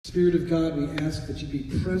Spirit of God, we ask that you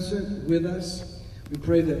be present with us. We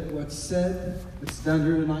pray that what's said, what's done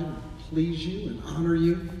here tonight will please you and honor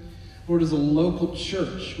you. Lord, as a local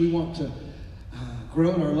church, we want to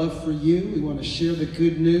grow in our love for you. We want to share the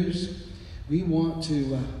good news. We want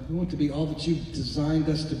to be all that you've designed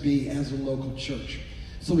us to be as a local church.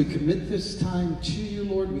 So we commit this time to you,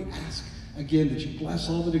 Lord. We ask again that you bless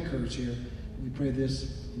all that occurs here. We pray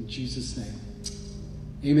this in Jesus' name.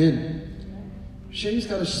 Amen. Shane's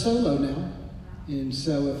got a solo now, and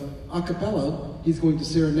so a cappella, he's going to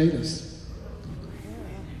serenade us.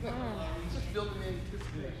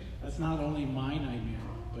 That's not only my nightmare,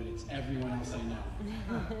 but it's everyone else I know.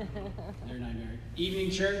 Their nightmare.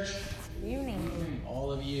 Evening, church. Evening.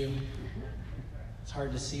 All of you. It's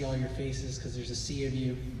hard to see all your faces because there's a sea of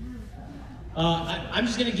you. I'm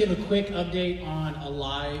just going to give a quick update on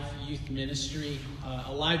Alive Youth Ministry.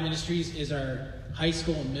 Alive Ministries is our high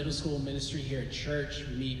school and middle school ministry here at church.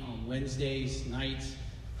 We meet on Wednesdays nights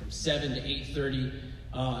from 7 to 8:30.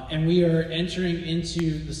 And we are entering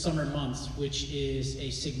into the summer months, which is a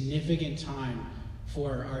significant time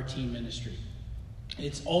for our teen ministry.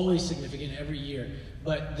 It's always significant every year,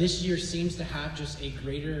 but this year seems to have just a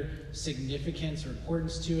greater significance or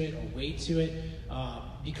importance to it, or weight to it.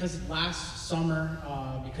 Because last summer,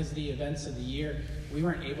 because of the events of the year, we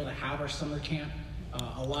weren't able to have our summer camp.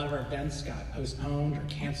 A lot of our events got postponed or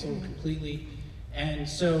canceled completely. And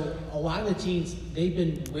so a lot of the teens, they've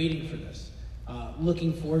been waiting for this,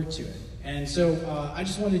 looking forward to it. And so I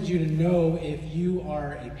just wanted you to know, if you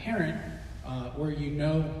are a parent or you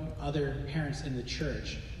know other parents in the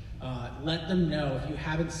church, let them know. If you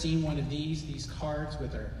haven't seen one of these cards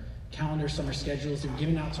with our calendar summer schedules, they were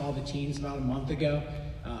given out to all the teens about a month ago.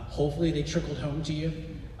 Hopefully they trickled home to you.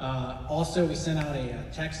 Also, we sent out a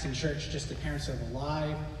text in church just to parents of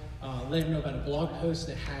Alive, let them know about a blog post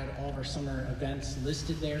that had all of our summer events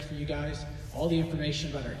listed there for you guys, all the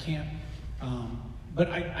information about our camp. But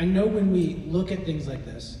I know when we look at things like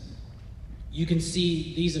this, you can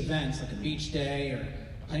see these events like a beach day or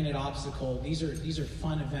Planet Obstacle. These are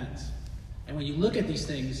fun events. And when you look at these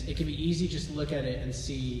things, it can be easy just to look at it and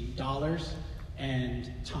see dollars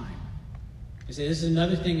and time. You say, this is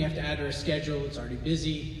another thing you have to add to our schedule. It's already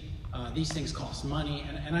busy. These things cost money.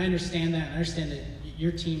 And I understand that. I understand that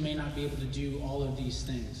your team may not be able to do all of these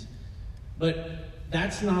things. But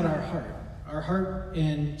that's not our heart. Our heart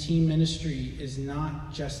in team ministry is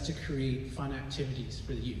not just to create fun activities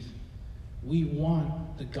for the youth. We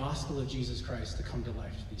want the gospel of Jesus Christ to come to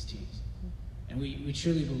life to these teens. And we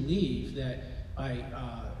truly believe that by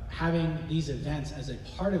having these events as a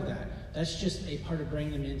part of that, that's just a part of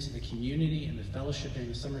bringing them into the community and the fellowship in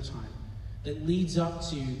the summertime that leads up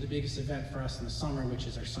to the biggest event for us in the summer, which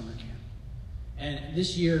is our summer camp. And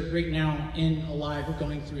this year, right now in Alive, we're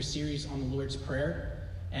going through a series on the Lord's Prayer.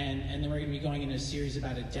 And then we're going to be going into a series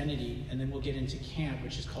about identity. And then we'll get into camp,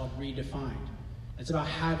 which is called Redefined. It's about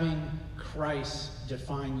having Christ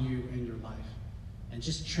define you and your life and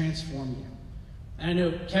just transform you. And I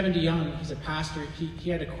know Kevin DeYoung, he's a pastor, he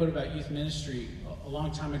had a quote about youth ministry a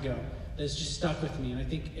long time ago that's just stuck with me. And I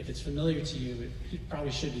think if it's familiar to you, it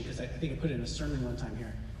probably should be, because I think I put it in a sermon one time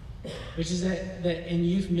here. Which is that in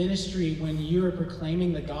youth ministry, when you're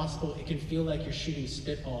proclaiming the gospel, it can feel like you're shooting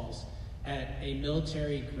spitballs at a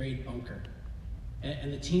military-grade bunker.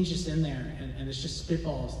 And the team's just in there, and it's just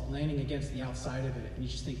spitballs landing against the outside of it. And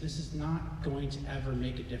you just think, this is not going to ever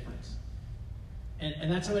make a difference.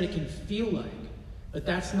 And that's what it can feel like. But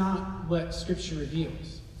that's not what Scripture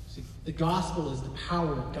reveals. See, the gospel is the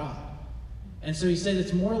power of God. And so he said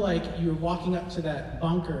it's more like you're walking up to that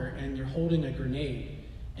bunker and you're holding a grenade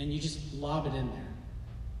and you just lob it in there.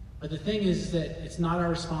 But the thing is that it's not our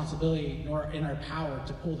responsibility nor in our power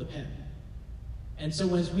to pull the pin. And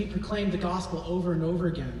so as we proclaim the gospel over and over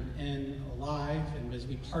again in Alive, and as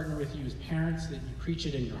we partner with you as parents, that you preach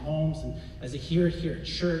it in your homes, and as they hear it here at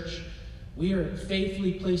church, we are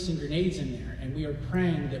faithfully placing grenades in there, and we are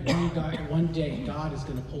praying that one day God is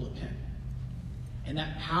going to pull a pin. And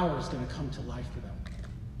that power is going to come to life for them.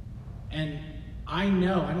 And I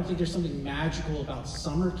don't think there's something magical about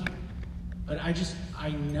summer camp, but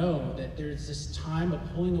I know that there's this time of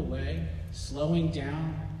pulling away, slowing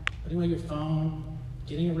down, putting away your phone,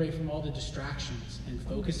 getting away from all the distractions, and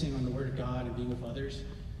focusing on the Word of God and being with others,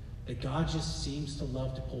 that God just seems to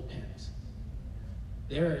love to pull pins.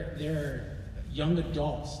 There are young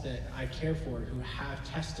adults that I care for who have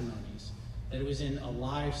testimonies that it was in a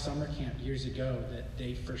live summer camp years ago that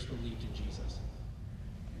they first believed in Jesus.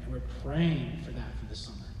 And we're praying for that for this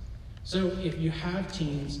summer. So if you have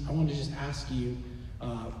teens, I want to just ask you,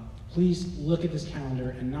 please look at this calendar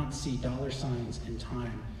and not see dollar signs and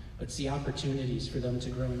time, but see opportunities for them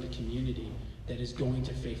to grow into community that is going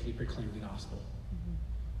to faithfully proclaim the gospel.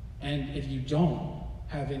 And if you don't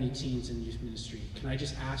have any teens in youth ministry, can I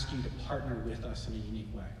just ask you to partner with us in a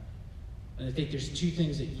unique way? And I think there's two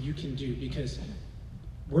things that you can do, because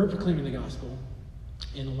we're proclaiming the gospel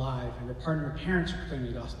in Alive, and we're partnering with parents who proclaim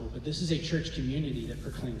the gospel, but this is a church community that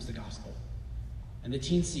proclaims the gospel. And the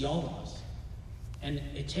teens see all of us. And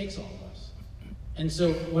it takes all of us. And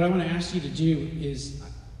so what I want to ask you to do is,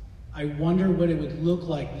 I wonder what it would look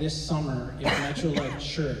like this summer if Metro Life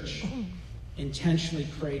Church intentionally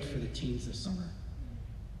prayed for the teens this summer.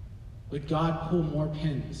 Would God pull more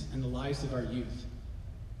pins in the lives of our youth?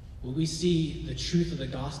 Will we see the truth of the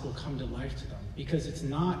gospel come to life to them? Because it's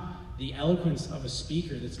not the eloquence of a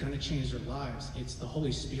speaker that's going to change their lives. It's the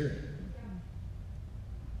Holy Spirit.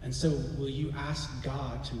 And so will you ask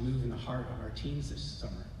God to move in the heart of our teens this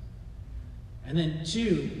summer? And then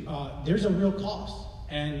two, there's a real cost.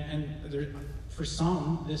 And there, for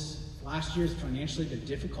some, this last year has financially been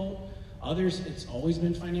difficult. Others, it's always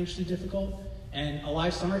been financially difficult. And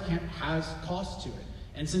Alive Summer Camp has costs to it.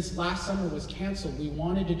 And since last summer was canceled, we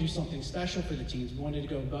wanted to do something special for the teens. We wanted to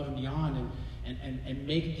go above and beyond and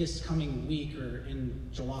make this coming week, or in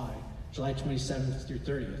July 27th through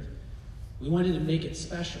 30th. We wanted to make it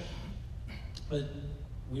special, but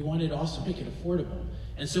we wanted to also make it affordable.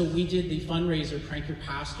 And so we did the fundraiser, Prank Your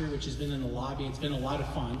Pastor, which has been in the lobby. It's been a lot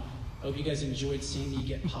of fun. I hope you guys enjoyed seeing me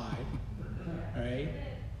get pie. All right?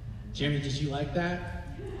 Jeremy, did you like that?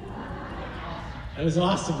 That was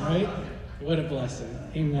awesome, right? What a blessing.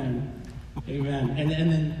 Amen. Amen. And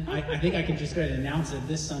then I think I can just go ahead and announce it.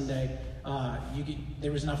 This Sunday,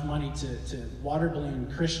 there was enough money to water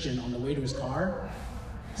balloon Christian on the way to his car.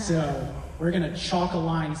 So we're going to chalk a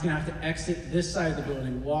line. He's going to have to exit this side of the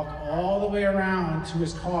building, walk all the way around to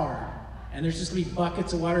his car. And there's just going to be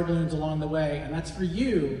buckets of water balloons along the way. And that's for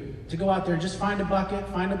you to go out there and just find a bucket,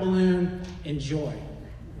 find a balloon, enjoy.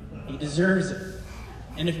 He deserves it.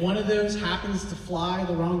 And if one of those happens to fly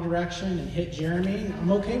the wrong direction and hit Jeremy,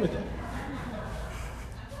 I'm okay with it.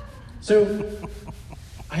 So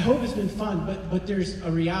I hope it's been fun, but there's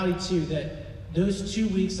a reality too, that those 2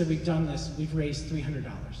 weeks that we've done this, we've raised $300.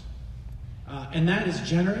 And that is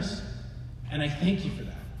generous, and I thank you for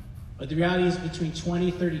that. But the reality is, between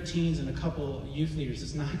 20, 30 teens and a couple youth leaders,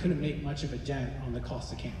 it's not going to make much of a dent on the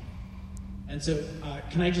cost of camp. And so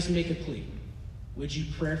can I just make a plea? Would you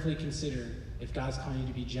prayerfully consider if God's calling you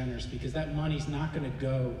to be generous? Because that money's not going to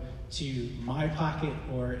go to my pocket,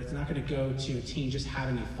 or it's not going to go to a teen just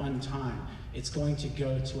having a fun time. It's going to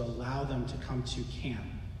go to allow them to come to camp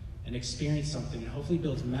and experience something, and hopefully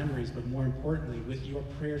builds memories, but more importantly, with your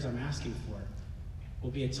prayers I'm asking for,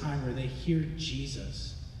 will be a time where they hear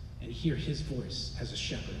Jesus and hear his voice as a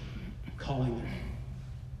shepherd calling their name.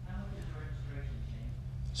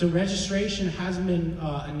 So registration hasn't been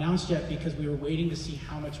announced yet, because we were waiting to see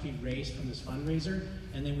how much we raised from this fundraiser,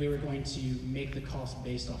 and then we were going to make the cost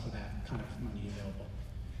based off of that kind of money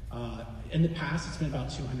available. In the past, it's been about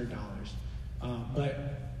 $200.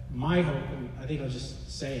 But my hope, and I think I'll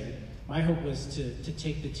just say it, my hope was to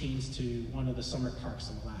take the teens to one of the summer parks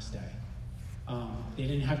on the last day. They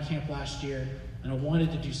didn't have camp last year, and I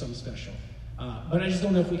wanted to do something special. But I just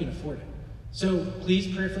don't know if we can afford it. So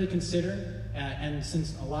please prayerfully consider, and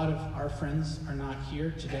since a lot of our friends are not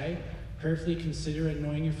here today, prayerfully consider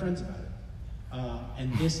annoying your friends about it.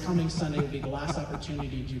 And this coming Sunday will be the last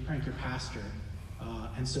opportunity to prank your pastor.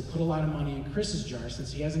 And so put a lot of money in Chris's jar,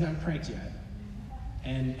 since he hasn't gotten pranked yet,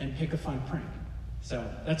 and pick a fun prank. So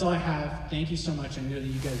that's all I have. Thank you so much. I know that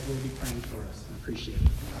you guys will be praying for us. I appreciate it.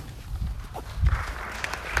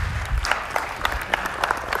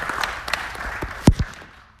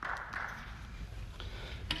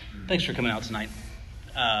 Thanks for coming out tonight.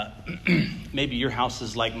 Maybe your house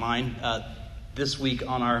is like mine. This week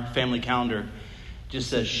on our family calendar just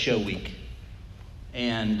says show week.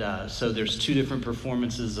 And so there's 2 different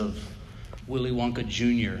performances of Willy Wonka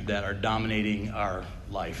Jr. that are dominating our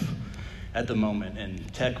life at the moment,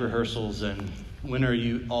 and tech rehearsals, and when are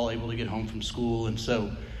you all able to get home from school? And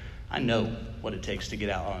so I know what it takes to get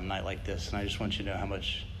out on a night like this, and I just want you to know how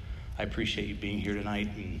much I appreciate you being here tonight.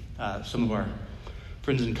 And some of our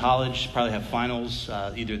friends in college probably have finals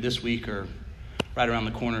either this week or right around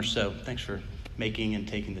the corner, so thanks for making and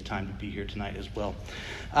taking the time to be here tonight as well.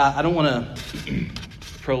 I don't want to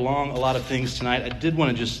prolong a lot of things tonight. I did want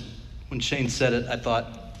to just, when Shane said it, I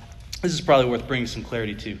thought this is probably worth bringing some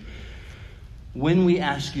clarity to. When we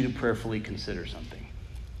ask you to prayerfully consider something,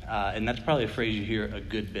 and that's probably a phrase you hear a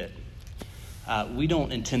good bit, we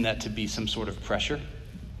don't intend that to be some sort of pressure.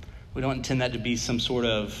 We don't intend that to be some sort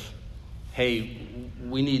of hey,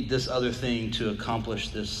 we need this other thing to accomplish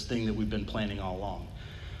this thing that we've been planning all along.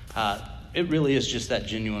 It really is just that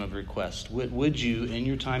genuine of request. Would you, in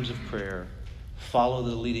your times of prayer, follow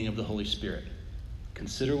the leading of the Holy Spirit?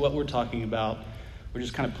 Consider what we're talking about. We're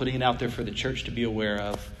just kind of putting it out there for the church to be aware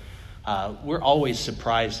of. We're always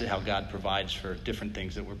surprised at how God provides for different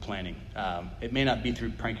things that we're planning. It may not be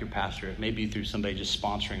through Prank Your Pastor. It may be through somebody just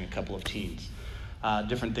sponsoring a couple of teens.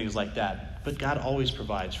 Different things like that. But God always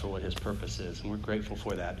provides for what his purpose is, and we're grateful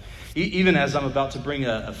for that. Even as I'm about to bring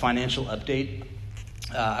a financial update,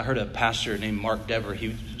 I heard a pastor named Mark Dever.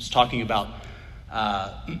 He was talking about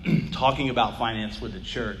finance with the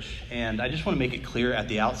church, and I just want to make it clear at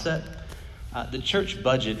the outset, the church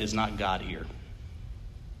budget is not God here.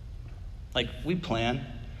 Like, we plan,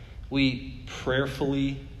 we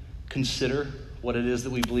prayerfully consider what it is that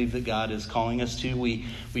we believe that God is calling us to. We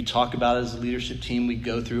talk about it as a leadership team. We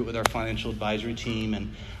go through it with our financial advisory team,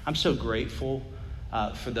 and I'm so grateful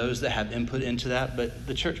for those that have input into that, but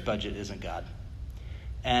the church budget isn't God.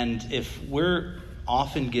 And if we're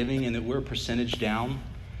often giving and that we're a percentage down,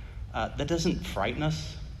 that doesn't frighten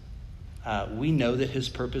us. We know that his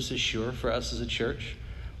purpose is sure for us as a church.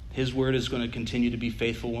 His word is going to continue to be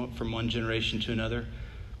faithful from one generation to another.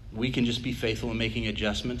 We can just be faithful in making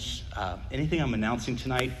adjustments. Anything I'm announcing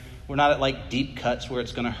tonight, we're not at like deep cuts where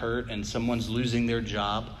it's going to hurt and someone's losing their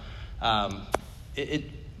job. But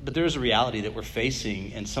there's a reality that we're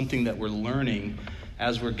facing and something that we're learning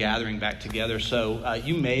as we're gathering back together. So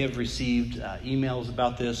you may have received emails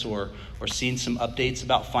about this or seen some updates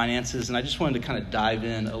about finances. And I just wanted to kind of dive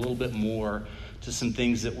in a little bit more to some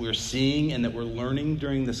things that we're seeing and that we're learning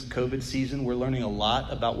during this COVID season. We're learning a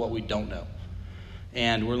lot about what we don't know.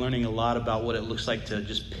 And we're learning a lot about what it looks like to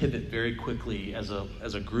just pivot very quickly as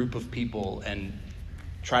a group of people and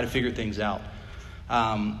try to figure things out.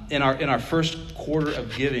 In our first quarter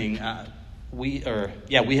of giving, we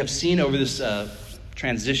have seen over this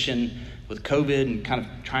transition with COVID and kind of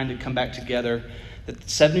trying to come back together that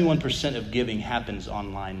 71% of giving happens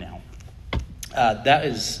online now. That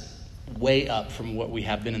is way up from what we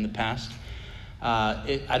have been in the past.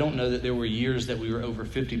 I don't know that there were years that we were over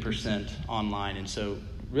 50% online. And so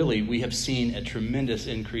really we have seen a tremendous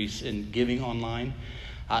increase in giving online.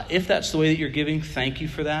 If that's the way that you're giving, thank you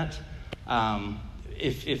for that.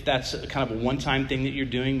 If that's kind of a one-time thing that you're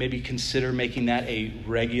doing, maybe consider making that a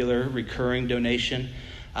regular, recurring donation.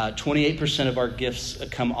 28% of our gifts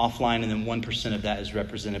come offline, and then 1% of that is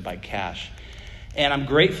represented by cash. And I'm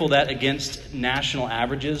grateful that against national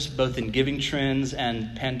averages, both in giving trends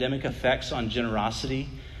and pandemic effects on generosity,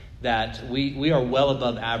 that we are well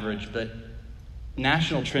above average, but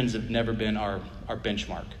national trends have never been our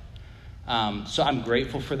benchmark. So I'm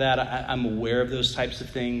grateful for that. I'm aware of those types of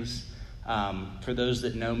things. For those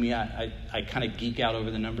that know me, I kind of geek out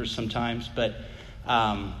over the numbers sometimes, but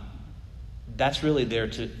that's really there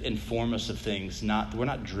to inform us of things. We're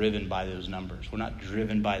not driven by those numbers. We're not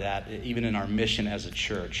driven by that, even in our mission as a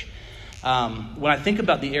church. When I think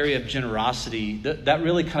about the area of generosity, that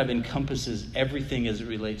really kind of encompasses everything as it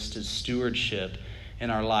relates to stewardship in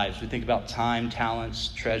our lives. We think about time, talents,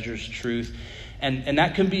 treasures, truth. And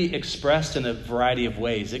that can be expressed in a variety of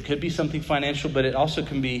ways. It could be something financial, but it also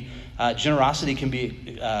can be, generosity can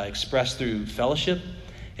be expressed through fellowship.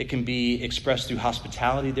 It can be expressed through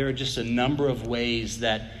hospitality. There are just a number of ways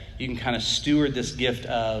that you can kind of steward this gift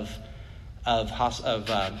of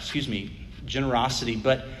generosity.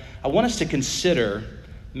 But I want us to consider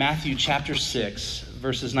Matthew chapter 6,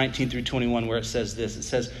 verses 19 through 21, where it says this. It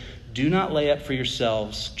says, "Do not lay up for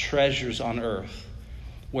yourselves treasures on earth,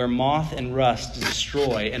 where moth and rust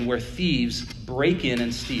destroy, and where thieves break in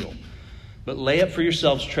and steal. But lay up for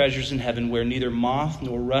yourselves treasures in heaven, where neither moth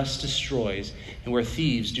nor rust destroys, and where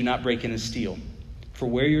thieves do not break in and steal. For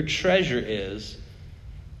where your treasure is,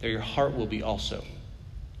 there your heart will be also."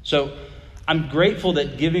 So I'm grateful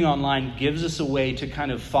that giving online gives us a way to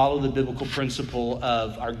kind of follow the biblical principle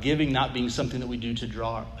of our giving not being something that we do to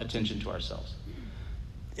draw attention to ourselves.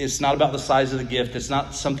 It's not about the size of the gift. It's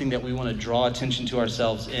not something that we want to draw attention to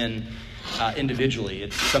ourselves in individually.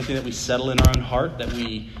 It's something that we settle in our own heart, that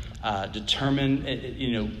we determine,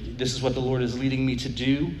 this is what the Lord is leading me to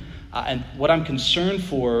do. And what I'm concerned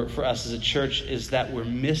for us as a church is that we're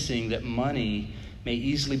missing that money may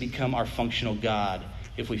easily become our functional God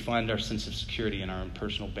if we find our sense of security in our own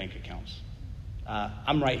personal bank accounts.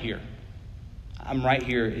 I'm right here.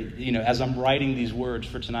 As I'm writing these words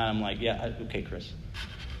for tonight, I'm like, okay, Chris.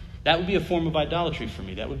 That would be a form of idolatry for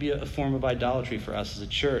me. That would be a form of idolatry for us as a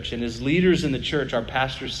church. And as leaders in the church, our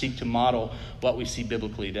pastors seek to model what we see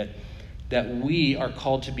biblically, that we are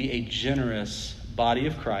called to be a generous body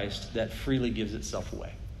of Christ that freely gives itself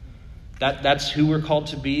away. That's who we're called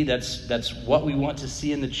to be. That's what we want to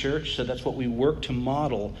see in the church. So that's what we work to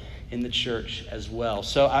model in the church as well.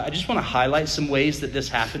 So I just want to highlight some ways that this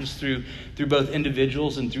happens through both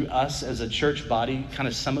individuals and through us as a church body, kind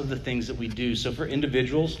of some of the things that we do. So for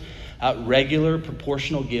individuals, regular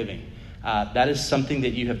proportional giving. That is something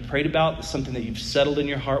that you have prayed about, something that you've settled in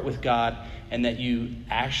your heart with God, and that you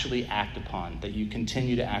actually act upon, that you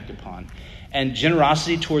continue to act upon. And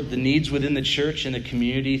generosity toward the needs within the church and the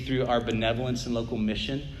community through our benevolence and local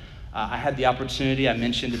mission. I had the opportunity, I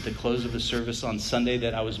mentioned at the close of the service on Sunday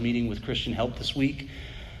that I was meeting with Christian Help this week.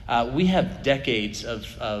 We have decades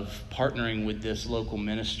of partnering with this local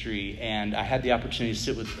ministry, and I had the opportunity to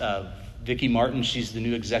sit with Vicki Martin. She's the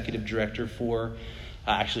new executive director for,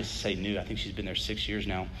 actually say new, I think she's been there 6 years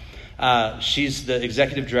now. She's the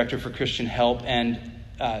executive director for Christian Help, and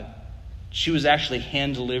she was actually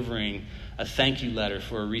hand-delivering a thank you letter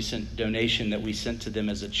for a recent donation that we sent to them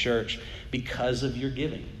as a church because of your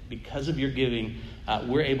giving. Because of your giving,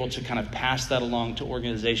 we're able to kind of pass that along to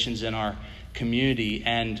organizations in our community.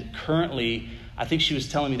 And currently, I think she was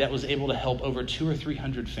telling me that was able to help over 200 or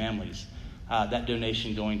 300 families, that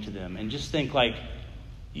donation going to them. And just think, like,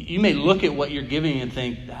 you may look at what you're giving and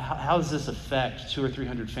think, how does this affect 200 or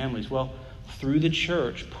 300 families? Well, through the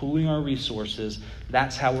church, pooling our resources,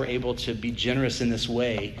 that's how we're able to be generous in this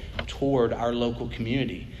way toward our local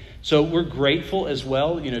community. So we're grateful as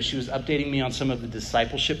well. You know, she was updating me on some of the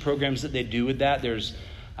discipleship programs that they do with that. There's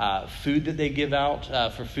food that they give out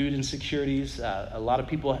for food insecurities. A lot of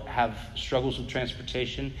people have struggles with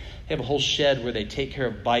transportation. They have a whole shed where they take care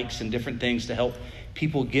of bikes and different things to help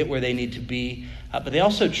people get where they need to be. But they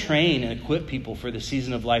also train and equip people for the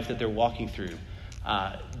season of life that they're walking through.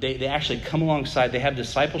 They actually come alongside. They have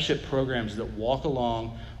discipleship programs that walk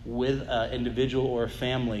along with an individual or a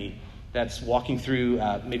family that's walking through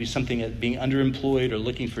maybe something at being underemployed or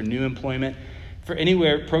looking for new employment. For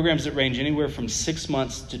programs that range anywhere from 6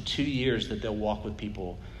 months to 2 years that they'll walk with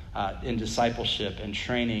people in discipleship and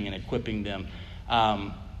training and equipping them.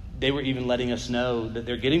 They were even letting us know that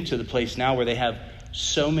they're getting to the place now where they have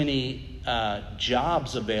so many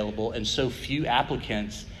jobs available and so few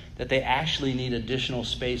applicants that they actually need additional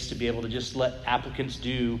space to be able to just let applicants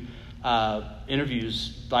do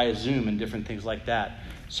interviews via Zoom and different things like that.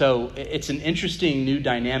 So it's an interesting new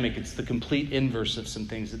dynamic. It's the complete inverse of some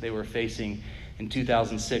things that they were facing in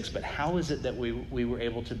 2006. But how is it that we were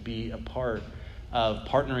able to be a part of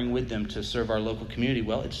partnering with them to serve our local community?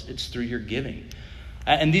 Well, it's through your giving.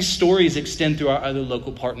 And these stories extend through our other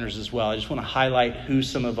local partners as well. I just want to highlight who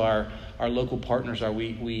some of our local partners are.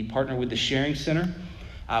 We partner with the Sharing Center.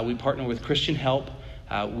 We partner with Christian Help.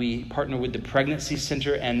 We partner with the Pregnancy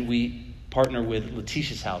Center. And we partner with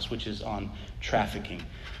Letitia's House, which is on trafficking.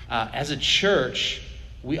 As a church,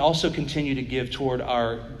 we also continue to give toward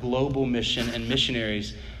our global mission and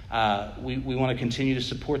missionaries. We want to continue to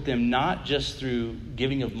support them, not just through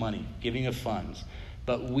giving of money, giving of funds,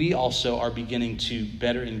 but we also are beginning to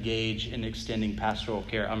better engage in extending pastoral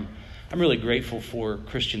care. I'm really grateful for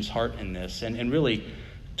Christian's heart in this, and really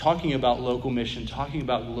talking about local mission, talking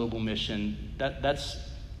about global mission. That's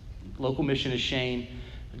local mission is Shane.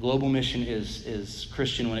 Global mission is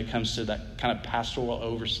Christian when it comes to that kind of pastoral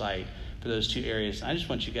oversight for those two areas. I just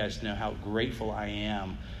want you guys to know how grateful I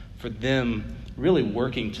am for them really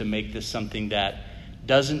working to make this something that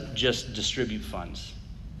doesn't just distribute funds.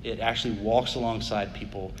 It actually walks alongside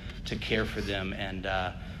people to care for them. And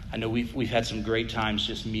I know we've had some great times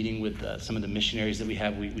just meeting with some of the missionaries that we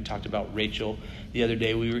have. We talked about Rachel the other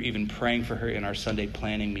day. We were even praying for her in our Sunday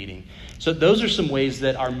planning meeting. So those are some ways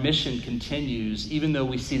that our mission continues, even though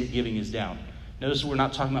we see that giving is down. Notice we're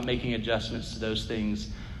not talking about making adjustments to those things.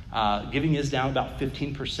 Giving is down about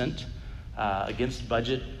 15% against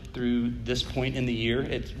budget through this point in the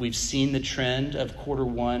year. We've seen the trend of quarter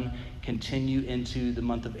one continue into the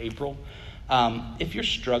month of April. If you're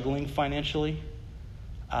struggling financially,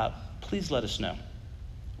 please let us know.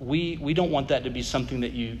 We don't want that to be something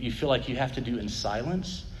that you feel like you have to do in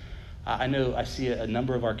silence. I know I see a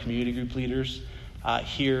number of our community group leaders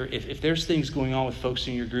here. If there's things going on with folks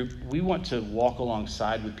in your group, we want to walk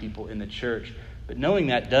alongside with people in the church. But knowing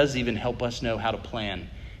that does even help us know how to plan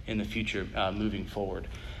in the future moving forward.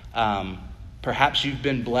 Perhaps you've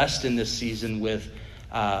been blessed in this season with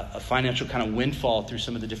a financial kind of windfall through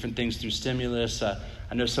some of the different things through stimulus.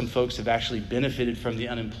 I know some folks have actually benefited from the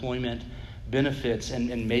unemployment benefits,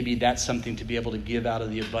 and maybe that's something to be able to give out of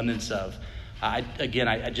the abundance of. I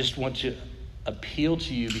just want to appeal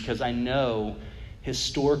to you because I know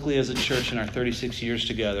historically as a church in our 36 years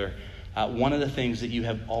together, one of the things that you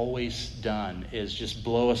have always done is just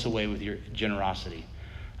blow us away with your generosity.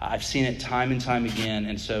 I've seen it time and time again,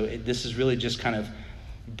 and so this is really just kind of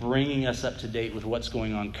bringing us up to date with what's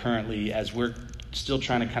going on currently as we're still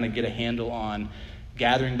trying to kind of get a handle on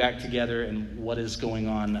gathering back together and what is going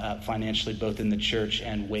on financially, both in the church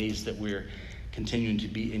and ways that we're continuing to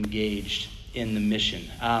be engaged in the mission.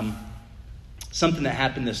 Something that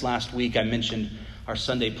happened this last week, I mentioned our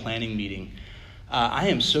Sunday planning meeting. I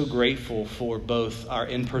am so grateful for both our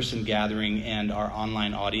in-person gathering and our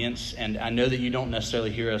online audience. And I know that you don't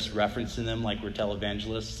necessarily hear us referencing them like we're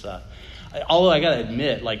televangelists. Although I got to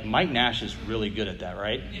admit, like Mike Nash is really good at that,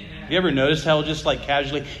 right? You ever notice how just like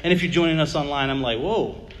casually, and if you're joining us online, I'm like,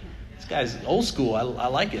 whoa, this guy's old school. I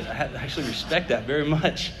like it. I actually respect that very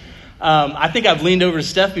much. I think I've leaned over to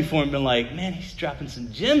Steph before and been like, man, he's dropping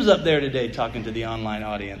some gems up there today talking to the online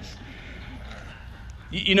audience.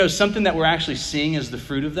 You know, something that we're actually seeing as the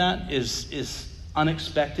fruit of that is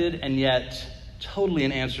unexpected and yet totally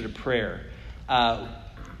an answer to prayer.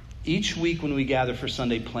 Each week when we gather for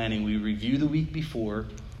Sunday planning, we review the week before,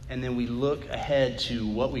 and then we look ahead to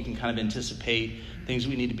what we can kind of anticipate, things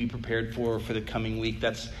we need to be prepared for the coming week.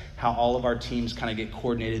 That's how all of our teams kind of get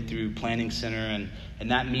coordinated through Planning Center,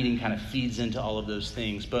 and that meeting kind of feeds into all of those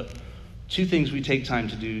things. But two things we take time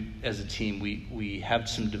to do as a team. We have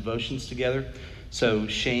some devotions together. So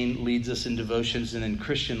Shane leads us in devotions, and then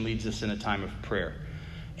Christian leads us in a time of prayer.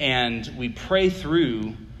 And we pray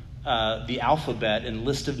through the alphabet and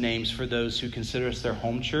list of names for those who consider us their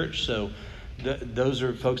home church. So those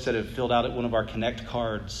are folks that have filled out one of our Connect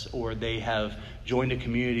cards, or they have joined a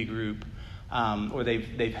community group, or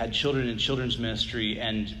they've had children in children's ministry,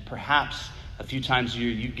 and perhaps a few times a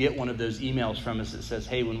year you get one of those emails from us that says,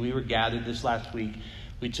 hey, when we were gathered this last week,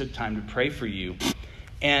 we took time to pray for you.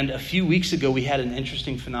 And a few weeks ago, we had an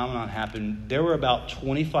interesting phenomenon happen. There were about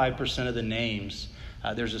 25% of the names.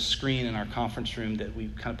 There's a screen in our conference room that we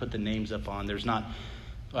kind of put the names up on. There's not,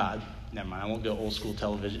 never mind, I won't go old school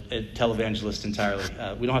televangelist entirely.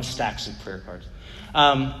 We don't have stacks of prayer cards.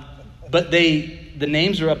 But the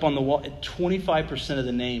names are up on the wall. 25% of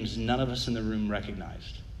the names, none of us in the room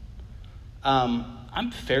recognized.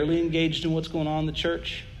 I'm fairly engaged in what's going on in the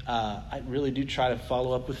church. I really do try to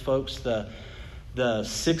follow up with folks. The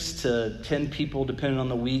 6 to 10 people, depending on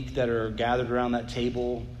the week, that are gathered around that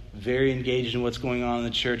table, very engaged in what's going on in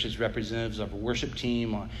the church as representatives of our worship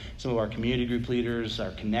team, some of our community group leaders,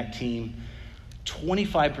 our Connect team.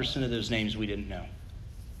 25% of those names we didn't know.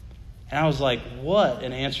 And I was like, what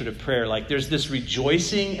an answer to prayer. Like, there's this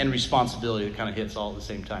rejoicing and responsibility that kind of hits all at the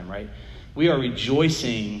same time, right? We are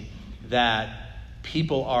rejoicing that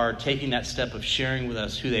people are taking that step of sharing with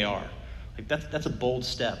us who they are. Like, that's a bold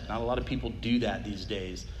step. Not a lot of people do that these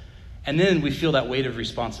days. And then we feel that weight of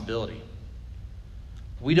responsibility.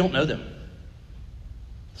 We don't know them.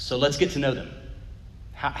 So let's get to know them.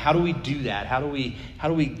 How do we do that? How do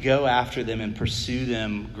we go after them and pursue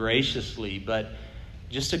them graciously, but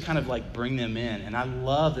just to kind of like bring them in? And I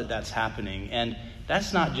love that that's happening. And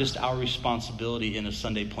that's not just our responsibility in a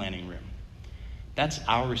Sunday planning room. That's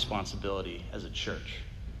our responsibility as a church.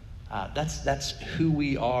 That's who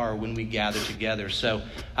we are when we gather together. So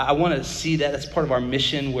I want to see that. That's part of our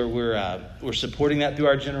mission, where we're supporting that through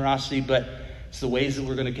our generosity, but it's the ways that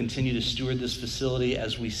we're going to continue to steward this facility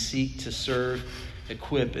as we seek to serve,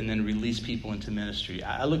 equip, and then release people into ministry.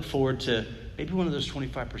 I look forward to maybe one of those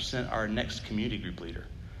 25% our next community group leader.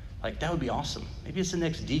 Like, that would be awesome. Maybe it's the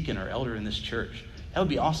next deacon or elder in this church. That would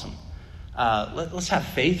be awesome. Let's have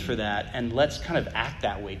faith for that, and let's kind of act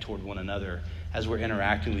that way toward one another as we're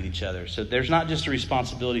interacting with each other. So there's not just a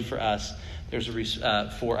responsibility for us. There's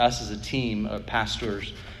for us as a team of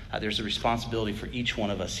pastors. There's a responsibility for each one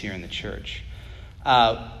of us here in the church.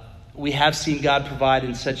 We have seen God provide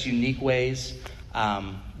in such unique ways.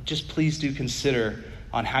 Just please do consider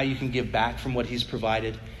on how you can give back from what he's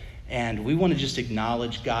provided. And we want to just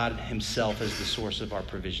acknowledge God himself as the source of our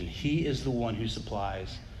provision. He is the one who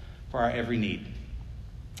supplies for our every need.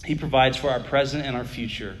 He provides for our present and our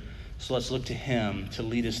future. So let's look to him to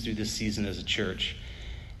lead us through this season as a church.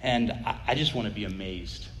 And I just want to be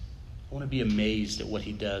amazed. I want to be amazed at what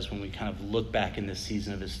he does when we kind of look back in this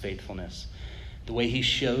season of his faithfulness. The way he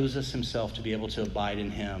shows us himself to be able to abide in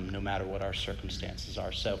him no matter what our circumstances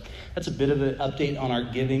are. So that's a bit of an update on our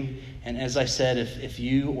giving. And as I said, if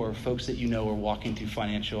you or folks that you know are walking through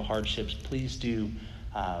financial hardships, please do,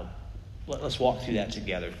 let's walk through that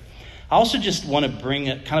together. I also just want to bring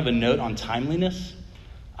kind of a note on timeliness.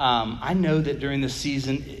 I know that during this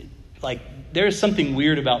season, there is something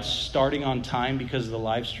weird about starting on time because of the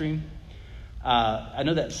live stream. I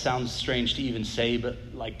know that sounds strange to even say, but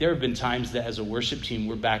there have been times that as a worship team,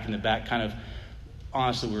 we're back in the back kind of,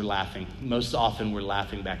 honestly, we're laughing. Most often we're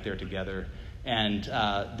laughing back there together And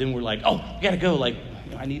then we're like, oh, we got to go. Like,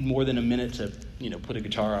 I need more than a minute to, put a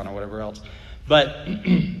guitar on or whatever else. But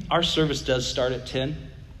our service does start at 10.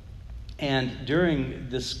 And during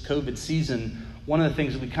this COVID season, one of the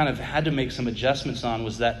things that we kind of had to make some adjustments on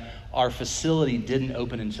was that our facility didn't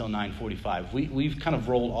open until 9:45. We've kind of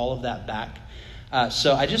rolled all of that back.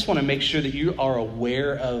 So I just want to make sure that you are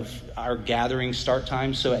aware of our gathering start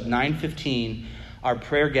time. So at 9:15, our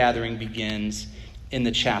prayer gathering begins in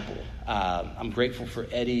the chapel. I'm grateful for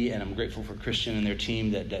Eddie and I'm grateful for Christian and their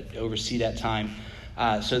team that oversee that time.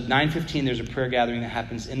 So at 9:15, there's a prayer gathering that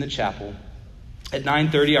happens in the chapel. At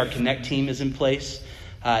 9:30, our Connect team is in place.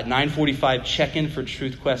 At 9:45, check-in for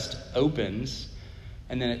Truth Quest opens.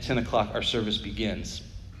 And then at 10 o'clock, our service begins.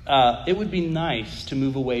 It would be nice to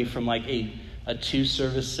move away from like a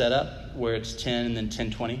two-service setup where it's 10 and then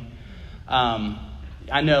 10:20.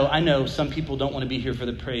 I know some people don't want to be here for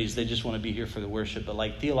the praise. They just want to be here for the worship. But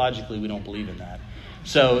like theologically, we don't believe in that.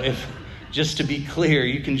 So just to be clear,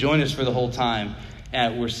 you can join us for the whole time.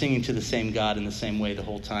 We're singing to the same God in the same way the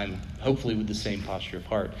whole time, hopefully with the same posture of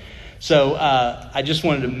heart. So I just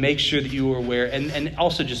wanted to make sure that you were aware and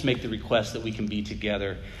also just make the request that we can be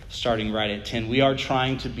together starting right at 10. We are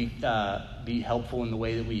trying to be helpful in the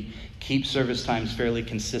way that we keep service times fairly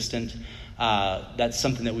consistent. That's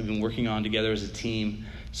something that we've been working on together as a team.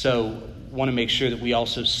 So want to make sure that we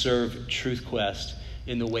also serve Truth Quest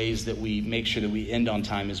in the ways that we make sure that we end on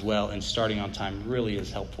time as well, and starting on time really is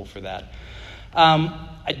helpful for that.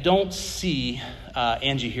 I don't see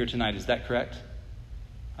Angie here tonight. Is that correct?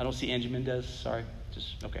 I don't see Angie Mendez. Sorry.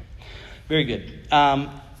 Okay. Very good.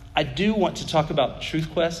 I do want to talk about Truth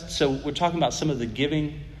Quest. So we're talking about some of the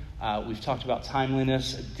giving. We've talked about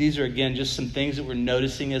timeliness. These are, again, just some things that we're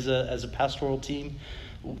noticing as a pastoral team,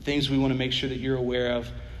 things we want to make sure that you're aware of.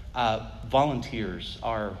 Volunteers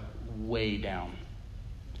are way down.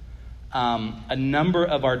 A number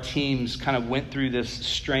of our teams kind of went through this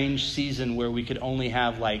strange season where we could only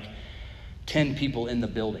have like 10 people in the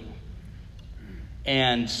building.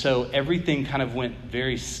 And so everything kind of went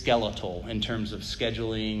very skeletal in terms of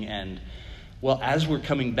scheduling. And, well, as we're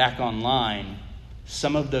coming back online,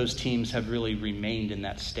 some of those teams have really remained in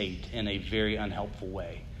that state in a very unhelpful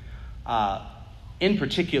way. In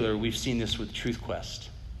particular, we've seen this with Truth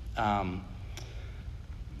Quest.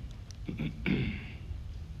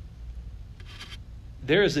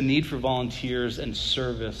 There is a need for volunteers and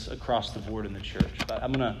service across the board in the church. But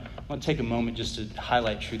I'm going to take a moment just to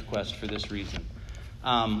highlight Truth Quest for this reason.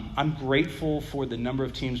 I'm grateful for the number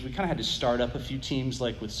of teams. We kind of had to start up a few teams,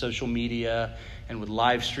 like with social media and with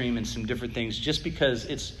live stream and some different things, just because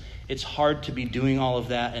it's hard to be doing all of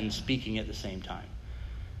that and speaking at the same time.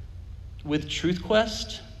 With Truth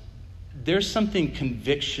Quest, there's something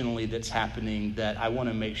convictionally that's happening that I want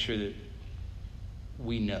to make sure that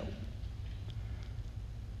we know.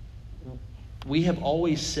 We have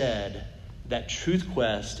always said that Truth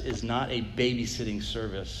Quest is not a babysitting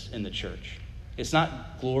service in the church. It's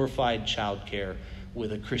not glorified childcare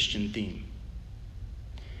with a Christian theme.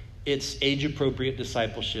 It's age-appropriate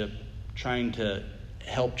discipleship, trying to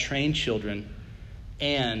help train children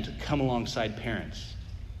and come alongside parents.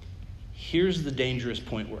 Here's the dangerous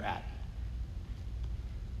point we're at.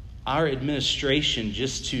 Our administration,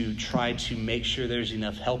 just to try to make sure there's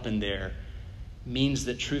enough help in there, means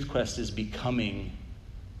that Truth Quest is becoming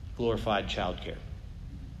glorified childcare.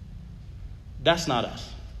 That's not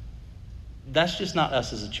us. That's just not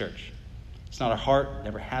us as a church. It's not our heart,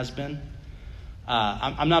 never has been.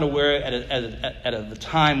 I'm not aware at the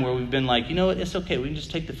time where we've been like, you know what, it's okay, we can just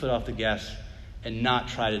take the foot off the gas and not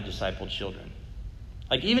try to disciple children.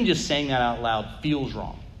 Like, even just saying that out loud feels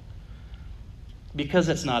wrong, because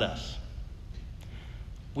that's not us.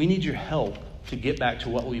 We need your help to get back to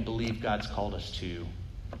what we believe God's called us to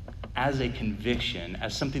as a conviction,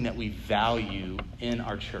 as something that we value in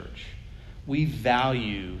our church. We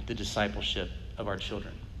value the discipleship of our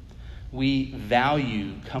children. We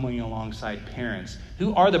value coming alongside parents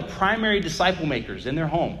who are the primary disciple makers in their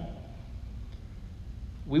home.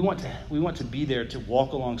 We want to be there to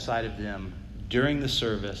walk alongside of them during the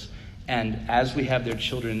service and as we have their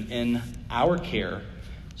children in our care,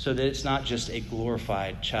 so that it's not just a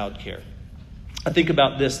glorified child care. I think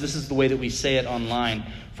about this. This is the way that we say it online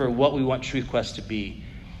for what we want Truth Quest to be.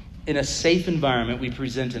 In a safe environment, we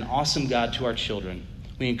present an awesome God to our children.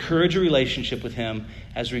 We encourage a relationship with Him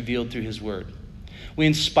as revealed through His Word. We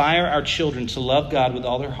inspire our children to love God with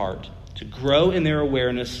all their heart, to grow in their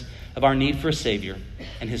awareness of our need for a Savior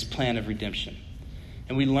and His plan of redemption.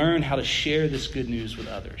 And we learn how to share this good news with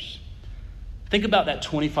others. Think about that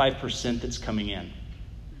 25% that's coming in.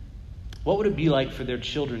 What would it be like for their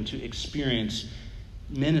children to experience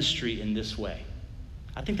ministry in this way.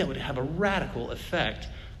 I think that would have a radical effect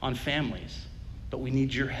on families. But we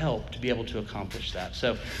need your help to be able to accomplish that.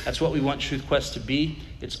 So that's what we want Truth Quest to be.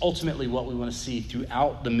 It's ultimately what we want to see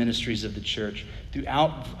throughout the ministries of the church,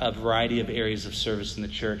 throughout a variety of areas of service in the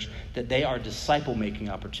church, that they are disciple-making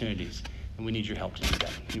opportunities. And we need your help to do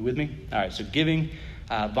that. You with me? All right, so giving,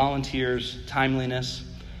 volunteers, timeliness.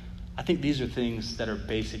 I think these are things that are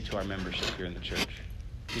basic to our membership here in the church.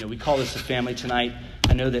 You know, we call this a family tonight.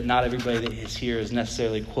 I know that not everybody that is here is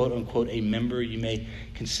necessarily, quote unquote, a member. You may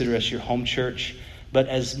consider us your home church. But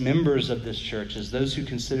as members of this church, as those who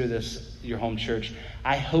consider this your home church,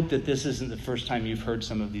 I hope that this isn't the first time you've heard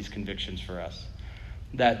some of these convictions for us.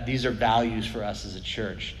 That these are values for us as a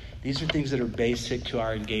church. These are things that are basic to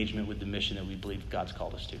our engagement with the mission that we believe God's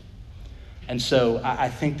called us to. And so I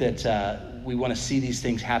think that we want to see these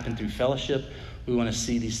things happen through fellowship. We want to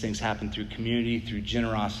see these things happen through community, through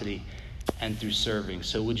generosity, and through serving.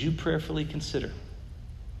 So would you prayerfully consider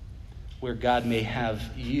where God may have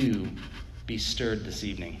you be stirred this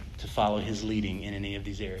evening to follow his leading in any of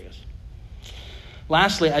these areas?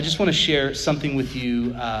 Lastly, I just want to share something with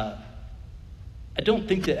you. I don't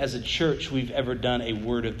think that as a church we've ever done a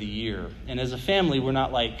word of the year. And as a family, we're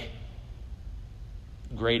not like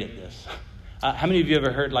great at this. How many of you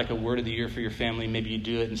ever heard like a word of the year for your family? Maybe you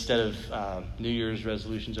do it instead of New Year's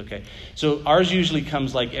resolutions. Okay. So ours usually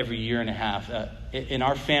comes like every year and a half. In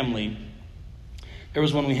our family, there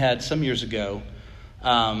was one we had some years ago,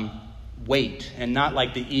 weight, and not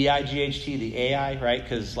like the E-I-G-H-T, the A-I, right?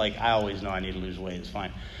 Because like I always know I need to lose weight. It's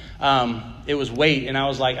fine. It was weight, and I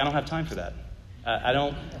was like, I don't have time for that. I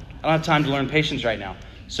don't have time to learn patience right now.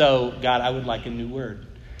 So God, I would like a new word.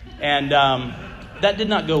 And that did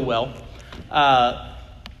not go well. I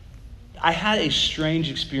had a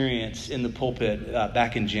strange experience in the pulpit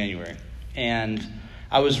back in January. And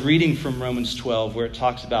I was reading from Romans 12 where it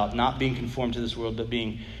talks about not being conformed to this world, but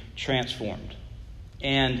being transformed.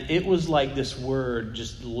 And it was like this word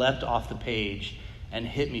just leapt off the page and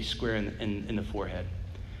hit me square in the forehead.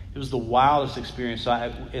 It was the wildest experience.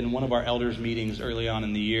 So in one of our elders' meetings early on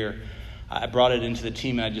in the year, I brought it into the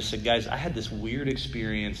team and I just said, guys, I had this weird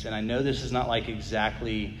experience, and I know this is not like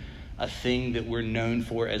exactly a thing that we're known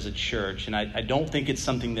for as a church. And I don't think it's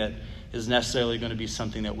something that is necessarily going to be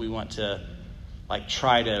something that we want to like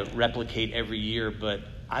try to replicate every year. But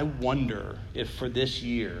I wonder if for this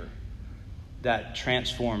year that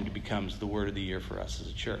transformed becomes the word of the year for us as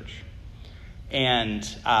a church. And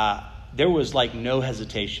there was like no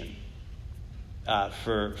hesitation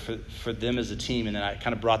for them as a team. And then I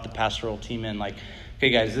kind of brought the pastoral team in like, okay,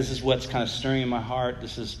 guys, this is what's kind of stirring in my heart.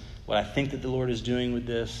 This is what I think that the Lord is doing with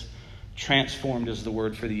this. Transformed is the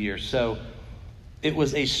word for the year. So it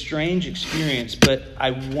was a strange experience, but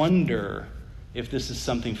I wonder if this is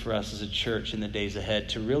something for us as a church in the days ahead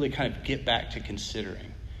to really kind of get back to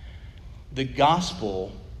considering. The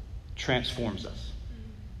gospel transforms us.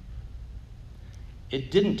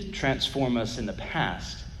 It didn't transform us in the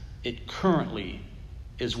past. It currently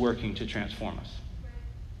is working to transform us.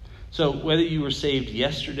 So whether you were saved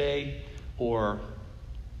yesterday or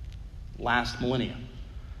last millennium,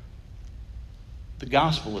 the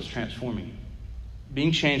gospel is transforming you,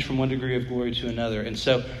 being changed from one degree of glory to another. And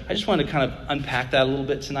so I just want to kind of unpack that a little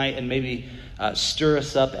bit tonight and maybe stir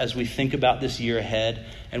us up as we think about this year ahead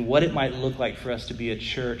and what it might look like for us to be a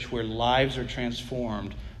church where lives are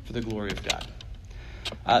transformed for the glory of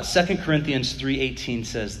God. 2 Corinthians 3:18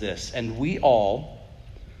 says this, "And we all,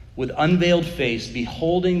 with unveiled face,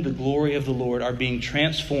 beholding the glory of the Lord, are being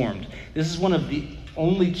transformed." This is one of the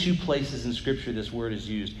only two places in Scripture this word is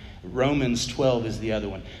used. Romans 12 is the other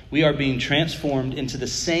one. We are being transformed into the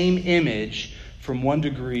same image from one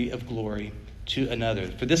degree of glory to another.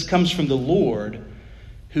 For this comes from the Lord,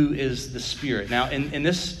 who is the Spirit. Now, in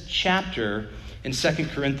this chapter, in 2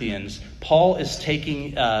 Corinthians, Paul is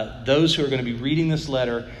taking those who are going to be reading this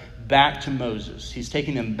letter back to Moses. He's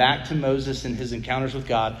taking them back to Moses in his encounters with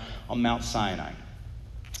God on Mount Sinai.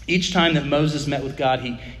 Each time that Moses met with God,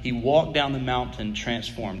 he walked down the mountain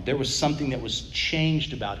transformed. There was something that was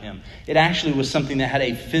changed about him. It actually was something that had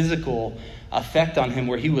a physical effect on him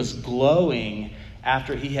where he was glowing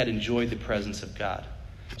after he had enjoyed the presence of God.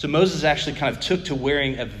 So Moses actually kind of took to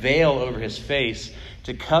wearing a veil over his face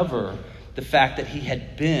to cover the fact that he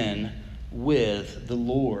had been with the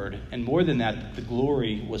Lord. And more than that, the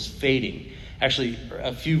glory was fading. Actually,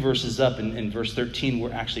 a few verses up in verse 13,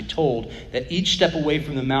 we're actually told that each step away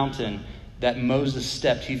from the mountain that Moses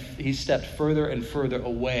stepped, he stepped further and further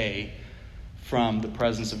away from the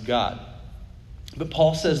presence of God. But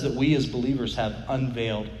Paul says that we as believers have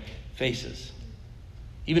unveiled faces.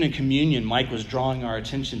 Even in communion, Mike was drawing our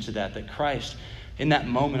attention to that Christ in that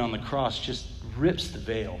moment on the cross, just rips the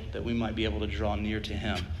veil that we might be able to draw near to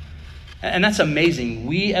him. And that's amazing.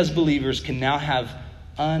 We as believers can now have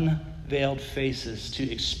unveiled faces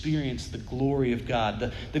to experience the glory of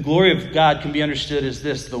God. The glory of God can be understood as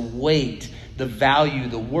this: the weight, the value,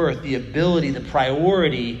 the worth, the ability, the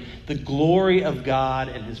priority, the glory of God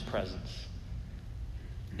and his presence.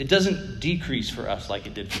 It doesn't decrease for us like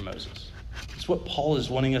it did for Moses. It's what Paul is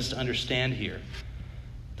wanting us to understand here.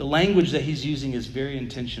 The language that he's using is very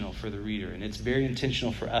intentional for the reader, and it's very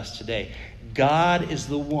intentional for us today. God is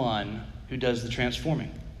the one who does the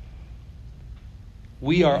transforming.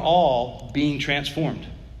 We are all being transformed.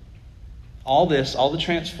 All the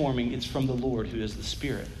transforming, it's from the Lord who is the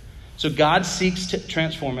Spirit. So God seeks to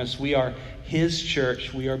transform us. We are his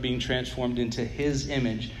church. We are being transformed into his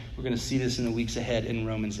image. We're going to see this in the weeks ahead in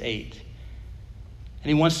Romans 8. And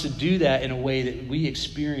he wants to do that in a way that we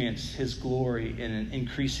experience his glory in an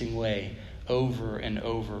increasing way over and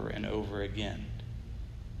over and over again.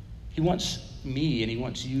 He wants me and he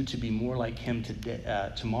wants you to be more like him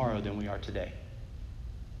today, tomorrow than we are today.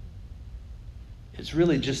 It's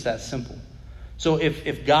really just that simple. So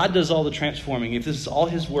if God does all the transforming, if this is all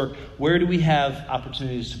his work, where do we have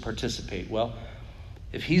opportunities to participate? Well,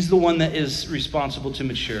 if he's the one that is responsible to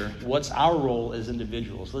mature, what's our role as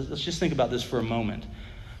individuals? Let's just think about this for a moment.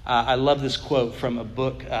 I love this quote from a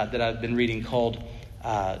book that I've been reading called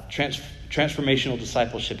Transformational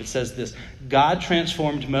Discipleship. It says this: God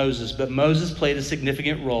transformed Moses, but Moses played a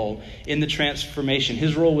significant role in the transformation.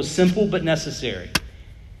 His role was simple but necessary.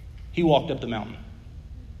 He walked up the mountain.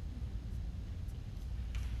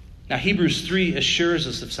 Now, Hebrews 3 assures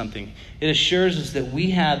us of something. It assures us that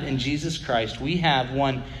we have in Jesus Christ, we have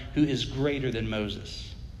one who is greater than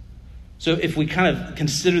Moses. So if we kind of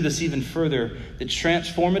consider this even further, the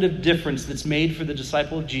transformative difference that's made for the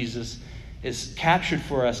disciple of Jesus is captured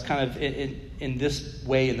for us kind of in this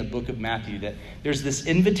way in the book of Matthew. That there's this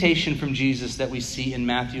invitation from Jesus that we see in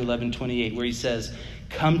Matthew 11:28, where he says,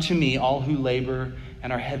 "Come to me, all who labor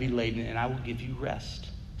and are heavy laden, and I will give you rest."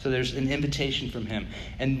 So there's an invitation from him.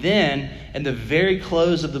 And then, in the very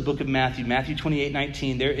close of the book of Matthew, Matthew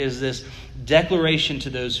 28:19, there is this declaration to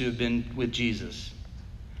those who have been with Jesus.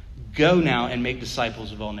 Go now and make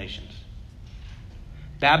disciples of all nations,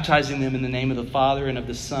 baptizing them in the name of the Father and of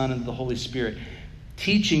the Son and of the Holy Spirit,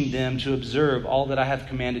 teaching them to observe all that I have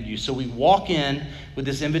commanded you. So we walk in with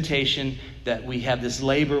this invitation that we have this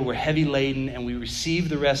labor, we're heavy laden, and we receive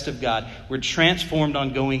the rest of God. We're transformed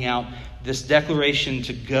on going out. This declaration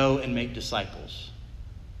to go and make disciples.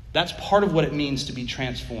 That's part of what it means to be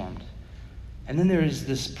transformed. And then there is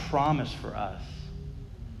this promise for us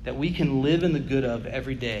that we can live in the good of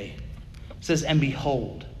every day. It says, and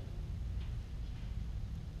behold.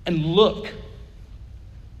 And look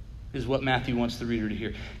is what Matthew wants the reader to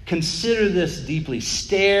hear. Consider this deeply.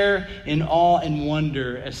 Stare in awe and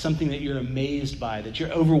wonder as something that you're amazed by, that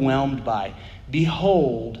you're overwhelmed by.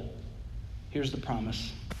 Behold, here's the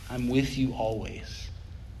promise. I'm with you always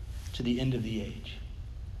to the end of the age.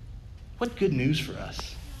 What good news for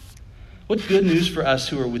us. What good news for us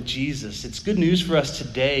who are with Jesus. It's good news for us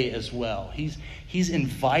today as well. He's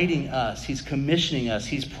inviting us. He's commissioning us.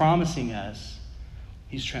 He's promising us.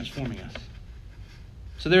 He's transforming us.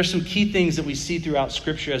 So there are some key things that we see throughout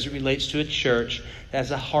Scripture as it relates to a church that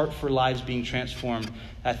has a heart for lives being transformed that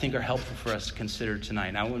I think are helpful for us to consider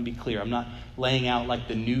tonight. Now, I want to be clear. I'm not laying out like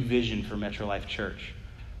the new vision for Metro Life Church.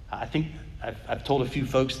 I think I've told a few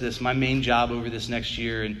folks this. My main job over this next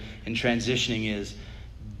year in transitioning is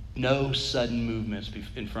no sudden movements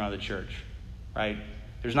in front of the church, right?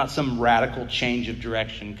 There's not some radical change of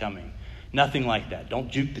direction coming. Nothing like that.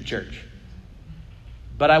 Don't juke the church.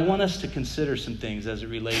 But I want us to consider some things as it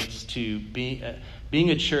relates to being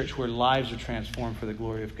a church where lives are transformed for the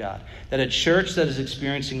glory of God. That a church that is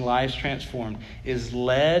experiencing lives transformed is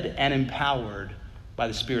led and empowered by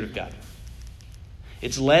the Spirit of God.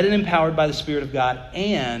 It's led and empowered by the Spirit of God,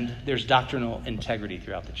 and there's doctrinal integrity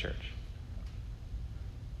throughout the church.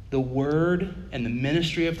 The Word and the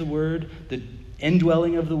ministry of the Word, the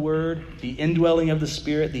indwelling of the Word, the indwelling of the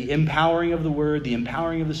Spirit, the empowering of the Word, the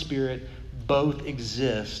empowering of the Spirit, both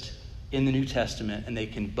exist in the New Testament, and they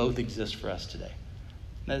can both exist for us today.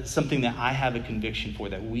 That's something that I have a conviction for,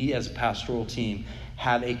 that we as a pastoral team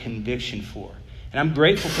have a conviction for. And I'm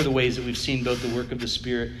grateful for the ways that we've seen both the work of the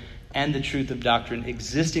Spirit and the truth of doctrine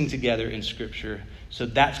existing together in Scripture. So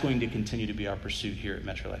that's going to continue to be our pursuit here at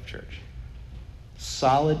Metro Life Church.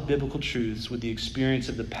 Solid biblical truths with the experience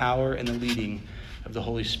of the power and the leading of the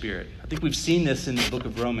Holy Spirit. I think we've seen this in the book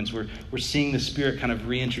of Romans. We're seeing the Spirit kind of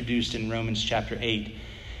reintroduced in Romans chapter 8.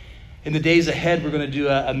 In the days ahead, we're going to do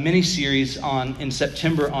a mini-series in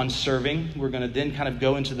September on serving. We're going to then kind of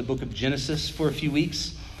go into the book of Genesis for a few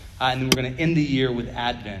weeks. And then we're going to end the year with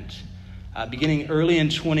Advent. Beginning early in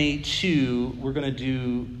 22, we're going to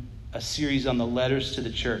do a series on the letters to the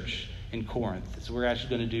church in Corinth. So we're actually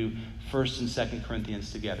going to do 1st and 2nd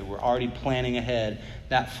Corinthians together. We're already planning ahead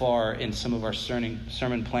that far in some of our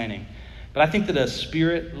sermon planning. But I think that a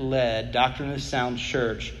Spirit-led, doctrinally sound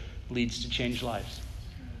church leads to changed lives.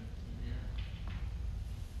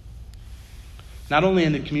 Not only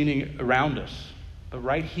in the community around us, but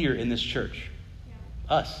right here in this church.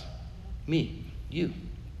 Us, me, you.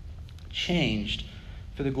 Changed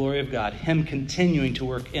for the glory of God. Him continuing to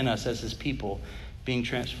work in us as his people, being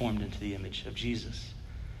transformed into the image of Jesus.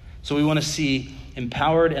 So we want to see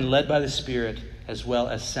empowered and led by the Spirit as well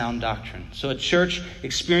as sound doctrine. So a church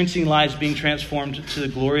experiencing lives being transformed to the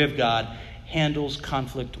glory of God handles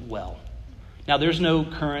conflict well. Now, there's no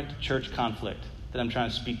current church conflict that I'm trying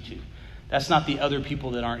to speak to. That's not the other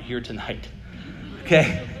people that aren't here tonight.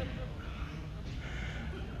 Okay?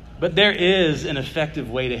 But there is an effective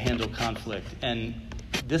way to handle conflict, and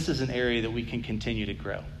this is an area that we can continue to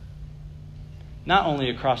grow. Not only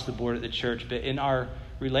across the board at the church, but in our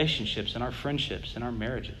relationships, in our friendships, in our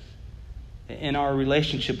marriages, in our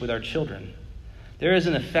relationship with our children. There is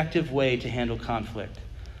an effective way to handle conflict.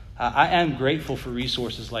 I am grateful for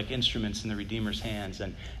resources like Instruments in the Redeemer's Hands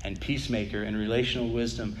and Peacemaker and Relational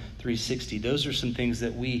Wisdom 360. Those are some things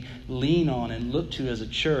that we lean on and look to as a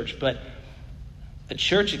church. But a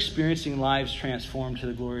church experiencing lives transformed to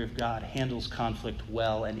the glory of God handles conflict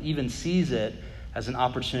well and even sees it as an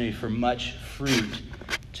opportunity for much fruit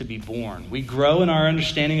to be born. We grow in our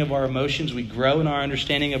understanding of our emotions. We grow in our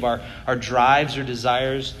understanding of our drives or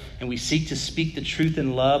desires. And we seek to speak the truth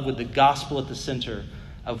in love with the gospel at the center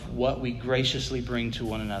of what we graciously bring to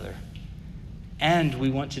one another. And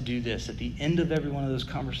we want to do this. At the end of every one of those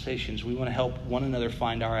conversations, we want to help one another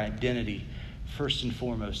find our identity first and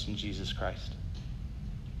foremost in Jesus Christ.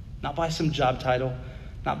 Not by some job title,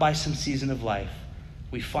 not by some season of life.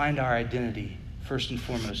 We find our identity first and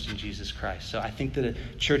foremost in Jesus Christ. So I think that a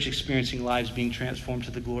church experiencing lives being transformed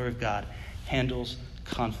to the glory of God handles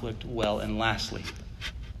conflict well. And lastly,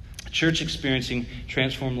 a church experiencing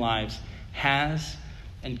transformed lives has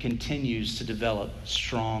and continues to develop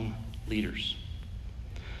strong leaders.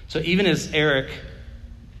 So even as Eric,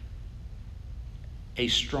 a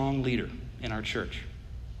strong leader in our church.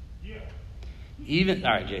 All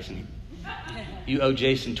right, Jason. You owe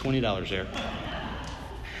Jason $20, Eric.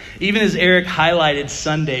 Even as Eric highlighted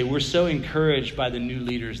Sunday, we're so encouraged by the new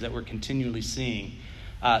leaders that we're continually seeing.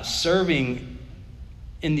 Serving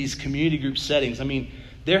in these community group settings. I mean,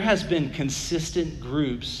 there has been consistent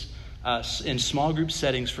groups in small group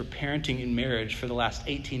settings for parenting and marriage for the last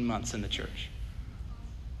 18 months in the church.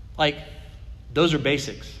 Like, those are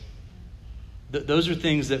basics. Those are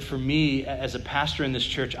things that for me, as a pastor in this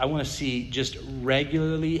church, I want to see just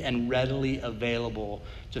regularly and readily available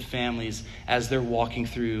to families as they're walking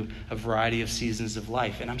through a variety of seasons of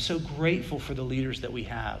life. And I'm so grateful for the leaders that we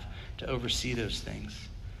have to oversee those things.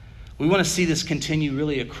 We want to see this continue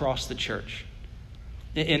really across the church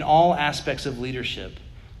in all aspects of leadership.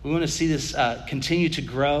 We want to see this continue to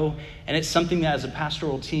grow, and it's something that as a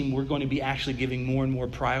pastoral team we're going to be actually giving more and more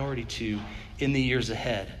priority to in the years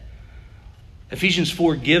ahead. Ephesians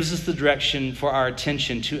 4 gives us the direction for our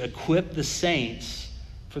attention to equip the saints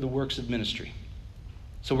for the works of ministry.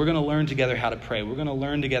 So we're going to learn together how to pray. We're going to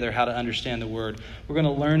learn together how to understand the Word. We're going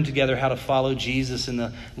to learn together how to follow Jesus in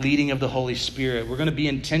the leading of the Holy Spirit. We're going to be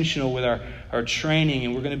intentional with our training,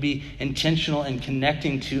 and we're going to be intentional in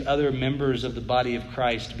connecting to other members of the body of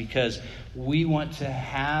Christ, because we want to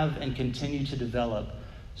have and continue to develop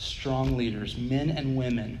strong leaders, men and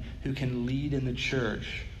women who can lead in the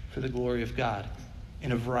church for the glory of God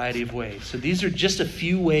in a variety of ways. So these are just a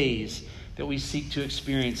few ways that we seek to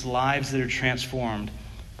experience lives that are transformed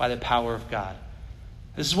by the power of God.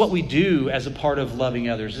 This is what we do as a part of loving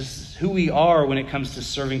others. This is who we are when it comes to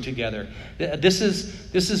serving together. This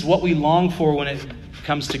is what we long for when it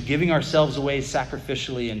comes to giving ourselves away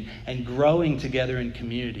sacrificially and growing together in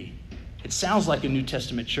community. It sounds like a New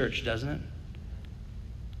Testament church, doesn't it?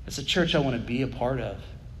 It's a church I want to be a part of.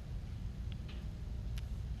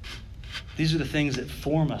 These are the things that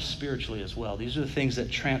form us spiritually as well. These are the things that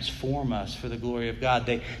transform us for the glory of God.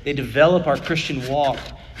 They develop our Christian walk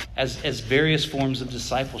as various forms of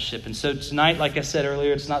discipleship. And so tonight, like I said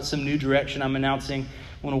earlier, it's not some new direction I'm announcing.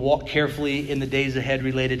 I want to walk carefully in the days ahead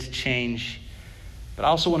related to change. But I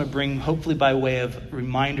also want to bring, hopefully by way of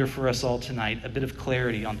reminder for us all tonight, a bit of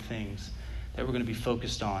clarity on things that we're going to be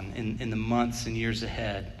focused on in the months and years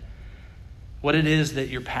ahead. what it is that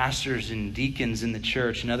your pastors and deacons in the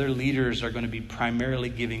church and other leaders are going to be primarily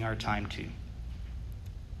giving our time to.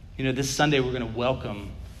 You know, this Sunday we're going to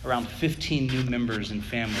welcome around 15 new members and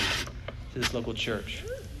families to this local church.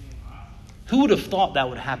 Who would have thought that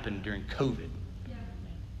would happen during COVID?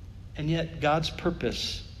 And yet God's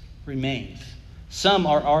purpose remains. Some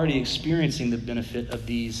are already experiencing the benefit of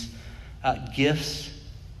these gifts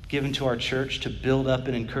given to our church to build up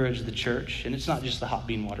and encourage the church. And it's not just the hot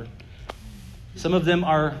bean water. Some of them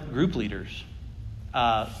are group leaders.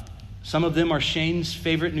 Some of them are Shane's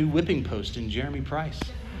favorite new whipping post in Jeremy Price.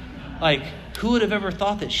 Like, who would have ever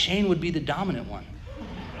thought that Shane would be the dominant one?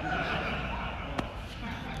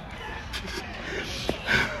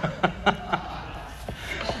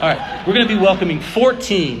 All right, we're going to be welcoming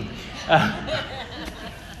 14.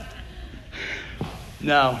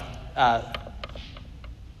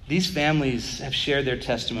 These families have shared their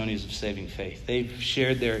testimonies of saving faith. They've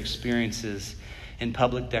shared their experiences in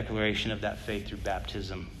public declaration of that faith through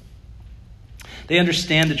baptism. They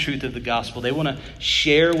understand the truth of the gospel. They want to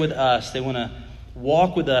share with us. They want to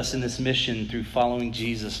walk with us in this mission through following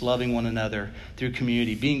Jesus, loving one another through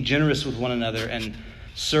community, being generous with one another, and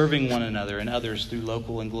serving one another and others through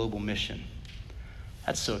local and global mission.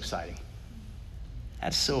 That's so exciting.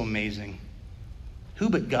 That's so amazing. Who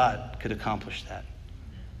but God could accomplish that?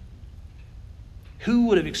 Who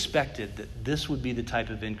would have expected that this would be the type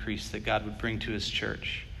of increase that God would bring to his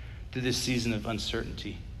church through this season of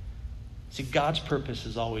uncertainty? See, God's purpose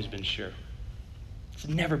has always been sure. It's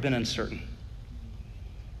never been uncertain.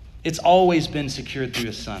 It's always been secured through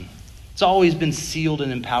his Son. It's always been sealed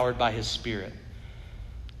and empowered by his Spirit.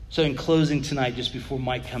 So in closing tonight, just before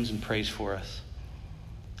Mike comes and prays for us,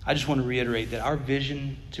 I just want to reiterate that our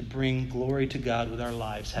vision to bring glory to God with our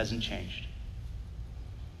lives hasn't changed.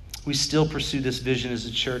 We still pursue this vision as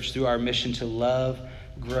a church through our mission to love,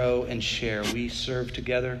 grow, and share. We serve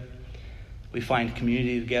together. We find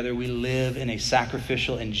community together. We live in a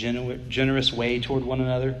sacrificial and generous way toward one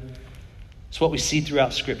another. It's what we see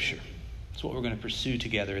throughout Scripture. It's what we're going to pursue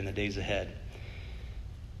together in the days ahead.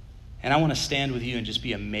 And I want to stand with you and just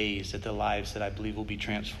be amazed at the lives that I believe will be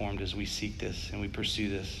transformed as we seek this and we pursue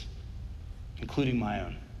this, including my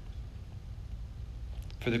own,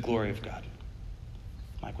 for the glory of God.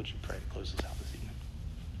 Mike, would you pray to close us out this evening?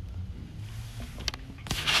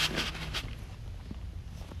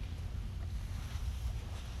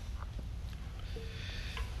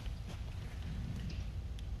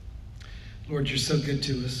 Lord, you're so good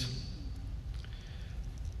to us.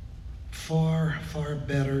 Far, far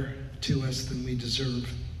better to us than we deserve.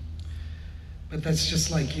 But that's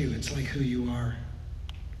just like you. It's like who you are.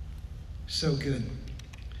 So good.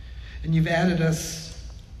 And you've added us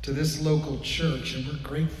to this local church, and we're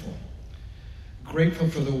grateful. Grateful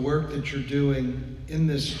for the work that you're doing in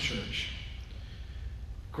this church.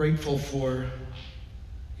 Grateful for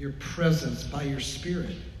your presence by your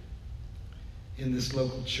Spirit in this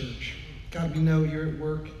local church. God, we know you're at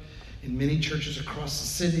work in many churches across the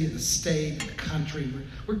city, the state, the country.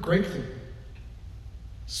 We're grateful.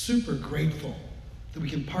 Super grateful that we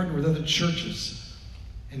can partner with other churches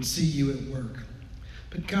and see you at work.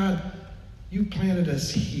 But God, you planted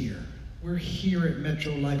us here. We're here at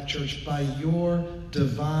Metro Life Church by your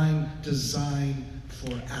divine design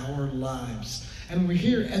for our lives. And we're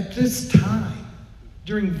here at this time,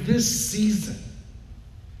 during this season.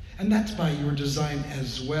 And that's by your design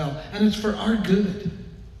as well. And it's for our good.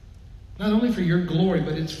 Not only for your glory,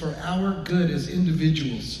 but it's for our good as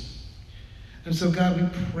individuals. And so, God, we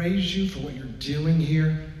praise you for what you're doing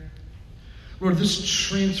here. Lord, this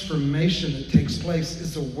transformation that takes place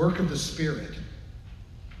is the work of the Spirit.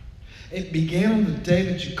 It began on the day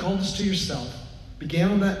that you called us to yourself.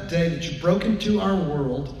 Began on that day that you broke into our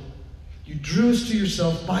world. You drew us to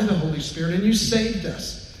yourself by the Holy Spirit, and you saved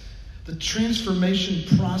us. The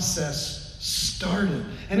transformation process started,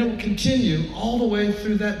 and it will continue all the way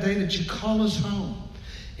through that day that you call us home.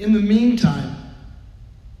 In the meantime,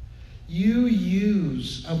 you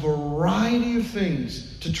use a variety of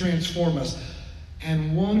things to transform us.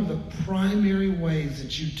 And one of the primary ways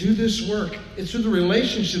that you do this work is through the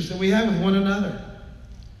relationships that we have with one another.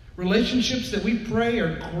 Relationships that we pray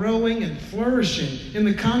are growing and flourishing in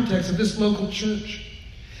the context of this local church.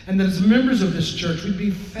 And that as members of this church, we'd be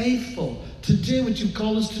faithful to do what you've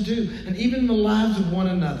called us to do. And even in the lives of one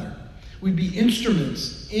another, we'd be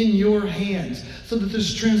instruments in your hands so that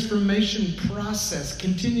this transformation process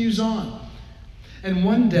continues on. And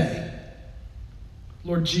one day,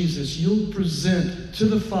 Lord Jesus, you'll present to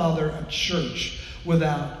the Father a church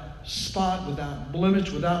without spot, without blemish,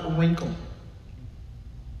 without wrinkle.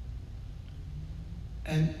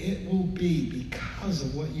 And it will be because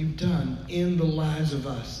of what you've done in the lives of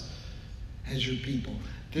us as your people.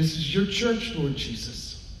 This is your church, Lord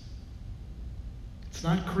Jesus. It's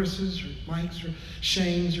not Chris's or Mike's or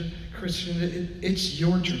Shane's or Christian. It's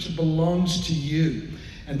your church. It belongs to you.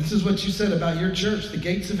 And this is what you said about your church. The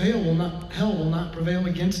gates of hell will not prevail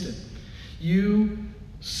against it. You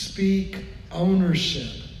speak ownership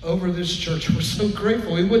over this church. We're so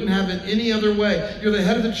grateful. We wouldn't have it any other way. You're the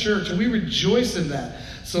head of the church, and we rejoice in that.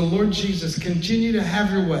 So, Lord Jesus, continue to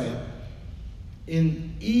have your way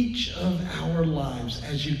in each of our lives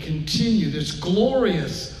as you continue this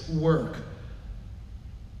glorious work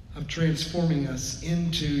of transforming us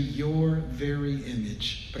into your very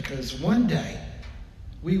image. Because one day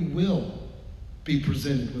we will be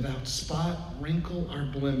presented without spot, wrinkle, or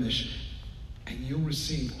blemish, and you'll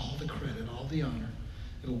receive all the credit, all the honor.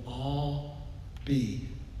 It'll all be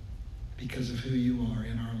because of who you are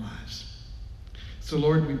in our lives. So,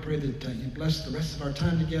 Lord, we pray that you bless the rest of our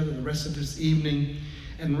time together, the rest of this evening,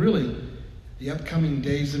 and really the upcoming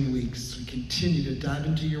days and weeks as we continue to dive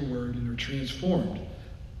into your word and are transformed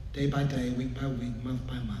day by day, week by week, month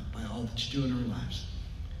by month, by all that you do in our lives.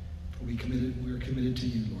 For we are committed to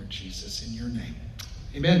you, Lord Jesus, in your name.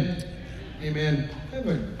 Amen. Amen. Have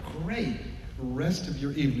a great rest of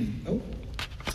your evening. Oh.